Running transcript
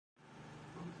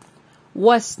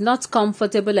Was not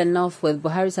comfortable enough with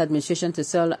Buhari's administration to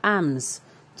sell arms.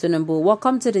 Tinubu,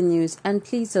 welcome to the news and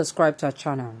please subscribe to our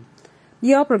channel.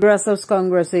 The All Progressives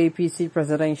Congress APC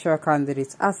presidential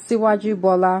candidate Asiwaju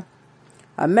Bola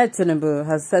Ahmed Tinubu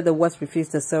has said the West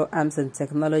refused to sell arms and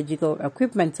technological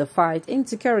equipment to fight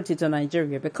insecurity to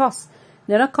Nigeria because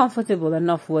they're not comfortable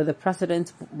enough with the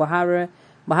President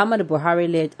Muhammad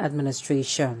Buhari-led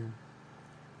administration.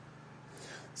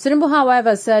 Tinubu,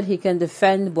 however, said he can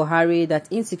defend Buhari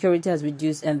that insecurity has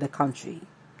reduced in the country.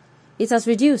 It has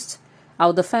reduced.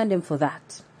 I'll defend him for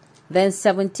that. Then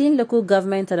 17 local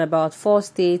governments and about 4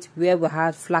 states where we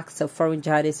had flags of foreign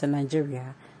jihadists in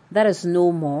Nigeria. That is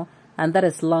no more and that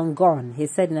is long gone, he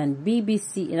said in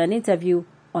an interview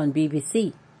on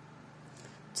BBC.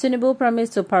 Tinubu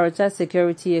promised to prioritize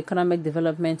security, economic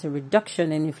development and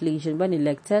reduction in inflation when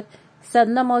elected, said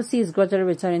normalcy is gradually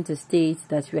returning to states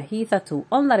that were hitherto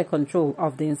under the control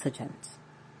of the insurgents.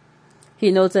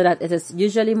 He noted that it is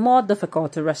usually more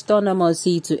difficult to restore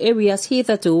normalcy to areas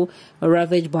hitherto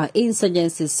ravaged by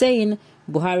insurgency, saying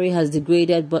Buhari has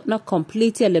degraded but not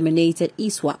completely eliminated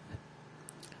ISWAP.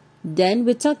 Then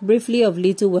we talked briefly of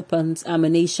lethal weapons,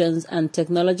 ammunition and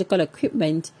technological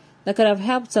equipment that could have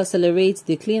helped to accelerate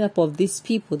the cleanup of these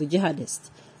people, the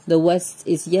jihadists. The West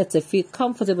is yet to feel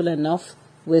comfortable enough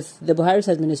with the Buhari's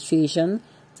administration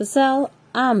to sell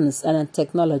arms and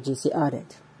technologies, he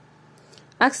added.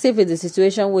 Asked if the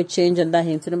situation would change under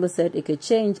him, Tinubu said it could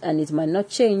change and it might not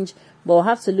change, but we'll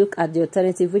have to look at the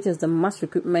alternative, which is the mass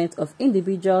recruitment of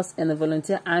individuals and the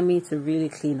volunteer army to really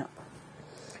clean up.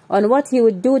 On what he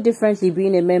would do differently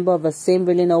being a member of the same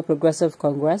ruling All Progressive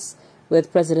Congress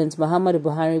with President Muhammad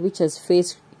Buhari, which has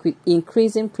faced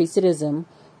increasing criticism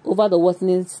over the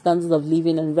worsening standards of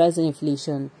living and rising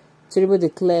inflation, Tinubu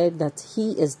declared that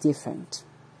he is different.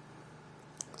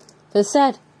 He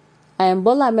said, I am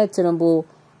Bola Ahmed Tinubu.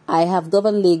 I have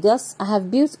governed Lagos. I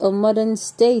have built a modern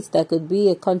state that could be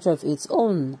a country of its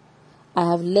own. I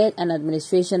have led an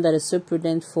administration that is so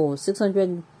prudent for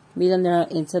 600 million naira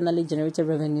internally generated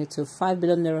revenue to 5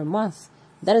 billion naira a month.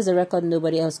 That is a record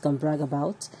nobody else can brag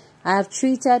about. I have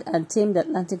treated and tamed the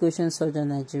Atlantic Ocean soldier in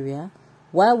Nigeria.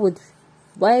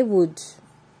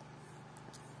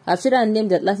 I've treated and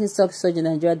named the Atlantic soldier in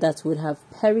Nigeria that would have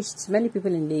perished many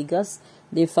people in Lagos.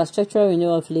 The infrastructural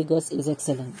renewal of Lagos is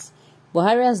excellent.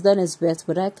 Buhari has done his best,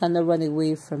 but I cannot run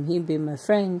away from him being my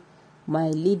friend, my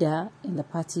leader in the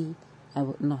party. I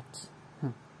would not.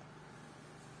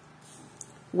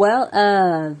 Well,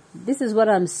 this is what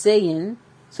I'm saying.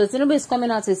 So Tinubu is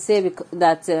coming out to say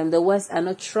that the West are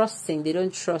not trusting. They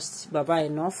don't trust Baba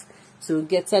enough to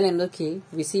tell him, okay,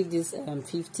 receive this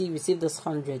 50, receive this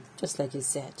 100, just like he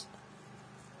said.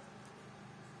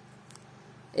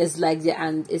 It's like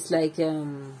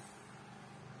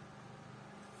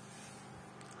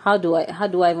how do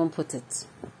I even put it?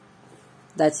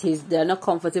 That they're not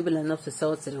comfortable enough to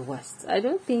sell to the West. I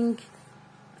don't think,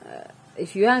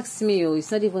 if you ask me,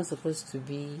 it's not even supposed to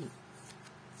be.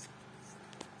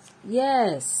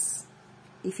 Yes,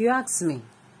 if you ask me.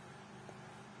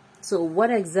 So what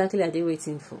exactly are they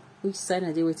waiting for? Which sign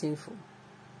are they waiting for?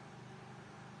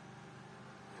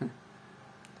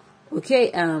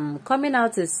 Okay, coming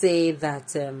out to say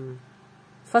that,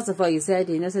 first of all, you said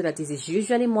that it is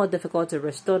usually more difficult to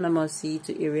restore normalcy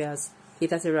to areas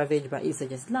hitherto ravaged by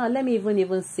insurgents. Now, let me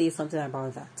even say something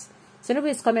about that. So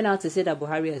nobody is coming out to say that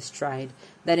Buhari has tried,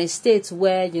 that in states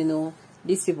where,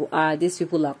 these people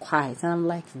are quiet. And I'm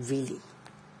like,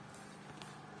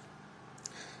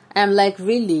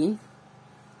 really?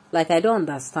 Like, I don't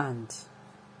understand.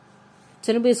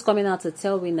 Tinubu is coming out to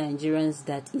tell we Nigerians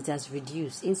that it has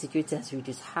reduced. Insecurity has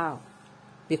reduced. How?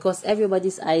 Because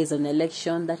everybody's eyes on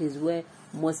election. That is where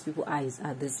most people's eyes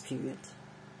are this period.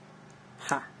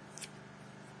 Ha.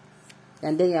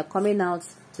 And then you are coming out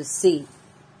to say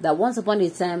that once upon a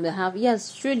time they have,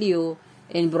 yes, truly,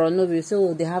 in Borno, we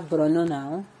say, they have Borno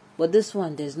now. But this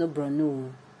one, there's no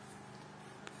Borno.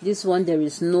 This one, there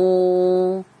is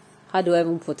no, how do I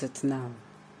even put it now?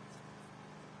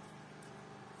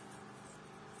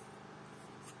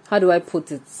 How do I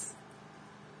put it?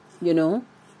 You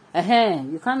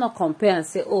cannot compare and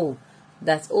say,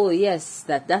 yes,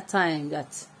 that time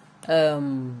that,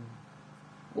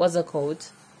 what's it called?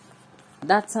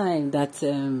 That time that,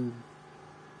 in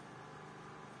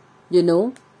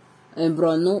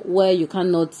Borno, where you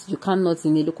cannot,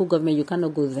 in the local government, you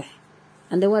cannot go there.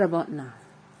 And then what about now?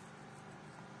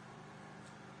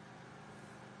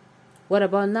 What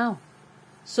about now?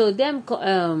 So them,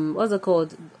 what's it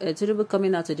called? Tinubu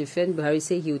coming out to defend Buhari,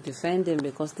 say he would defend him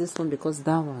because this one, because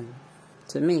that one.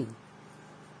 To me,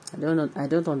 I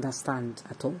don't understand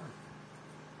at all.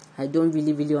 I don't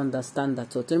really understand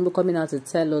that. So Tinubu coming out to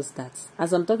tell us that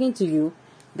as I'm talking to you,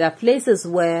 there are places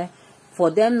where for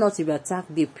them not to be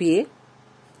attacked, they pay.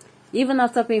 Even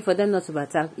after paying for them not to be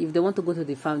attacked, if they want to go to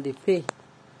the farm, they pay.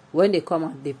 When they come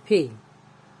out, they pay.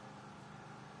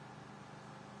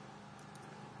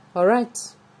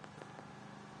 Alright.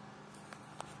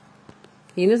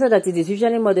 He knows that it is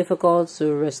usually more difficult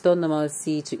to restore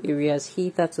normalcy to areas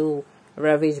hitherto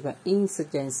ravaged by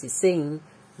insurgency, saying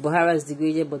Buhari has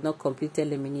degraded but not completely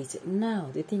eliminated. Now,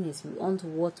 the thing is, we want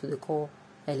what they call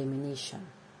elimination.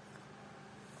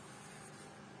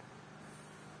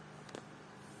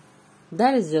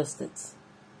 That is just it.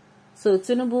 So,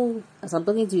 Tinubu, as I'm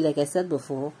talking to you, like I said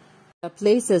before, there are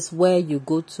places where you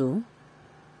go to,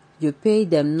 you pay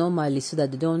them normally so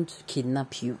that they don't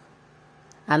kidnap you.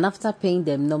 And after paying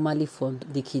them normally for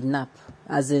the kidnap,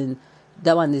 as in,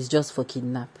 that one is just for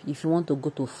kidnap. If you want to go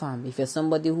to farm, if you're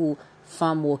somebody who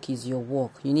farm work is your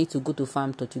work, you need to go to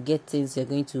farm to get things you're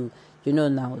going to,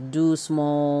 now do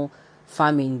small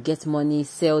farming, get money,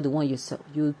 sell the one you sell.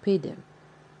 You will pay them.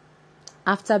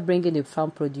 After bringing the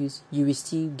farm produce, you will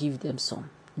still give them some.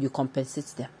 You compensate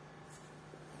them.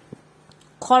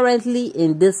 Currently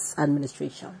in this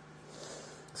administration.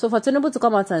 So for Tinubu to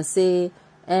come out and say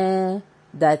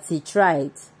that he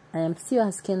tried, I am still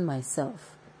asking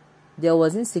myself. There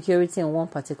was insecurity in one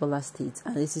particular state,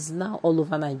 and this is now all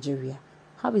over Nigeria.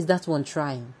 How is that one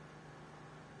trying?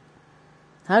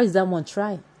 How is that one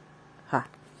trying?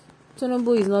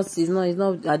 Tinubu is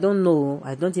not, I don't know.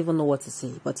 I don't even know what to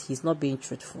say, but he's not being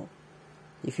truthful.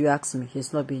 If you ask me,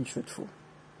 he's not being truthful.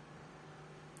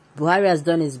 Buhari has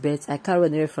done his best. I can't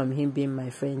run away from him being my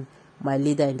friend, my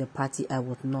leader in the party. I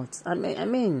would not. I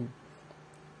mean,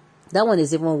 that one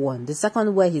is even one. The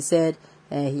second where he said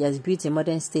he has built a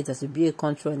modern state as to be a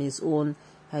country on his own.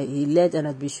 He led an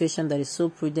administration that is so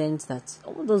prudent that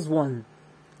all those one.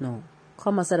 No.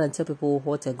 Come outside and tell people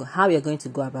how you're going to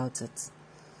go about it.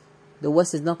 The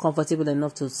West is not comfortable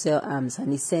enough to sell arms,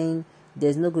 and he's saying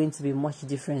there's not going to be much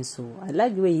difference. So I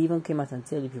like the way he even came out and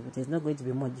tell people there's not going to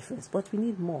be much difference, but we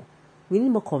need more. We need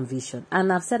more conviction.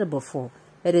 And I've said it before.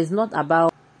 It's not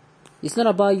about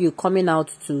you coming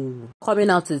out to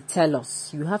tell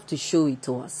us. You have to show it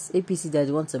to us. APC, they're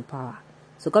the ones in power.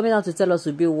 So coming out to tell us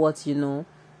will be what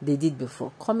they did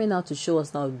before. Coming out to show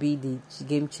us now will be the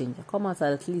game changer. Come out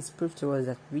and at least prove to us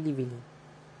that really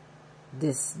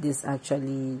this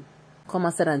actually come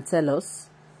outside and tell us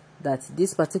that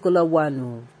this particular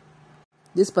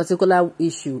this particular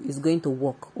issue is going to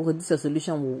work, or this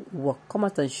solution will work. Come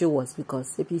out and show us,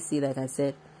 because APC, like I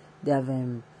said,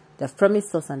 they've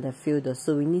promised us and they've failed us.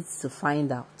 So we need to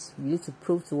find out. We need to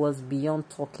prove to us beyond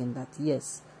talking that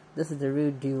yes, this is the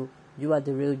real deal. You are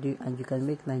the real deal, and you can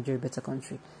make Nigeria a better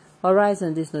country. Alright,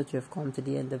 on this note, you have come to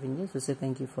the end of the news. We say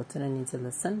thank you for tuning in to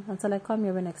listen. Until I come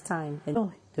here next time,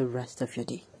 enjoy the rest of your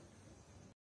day.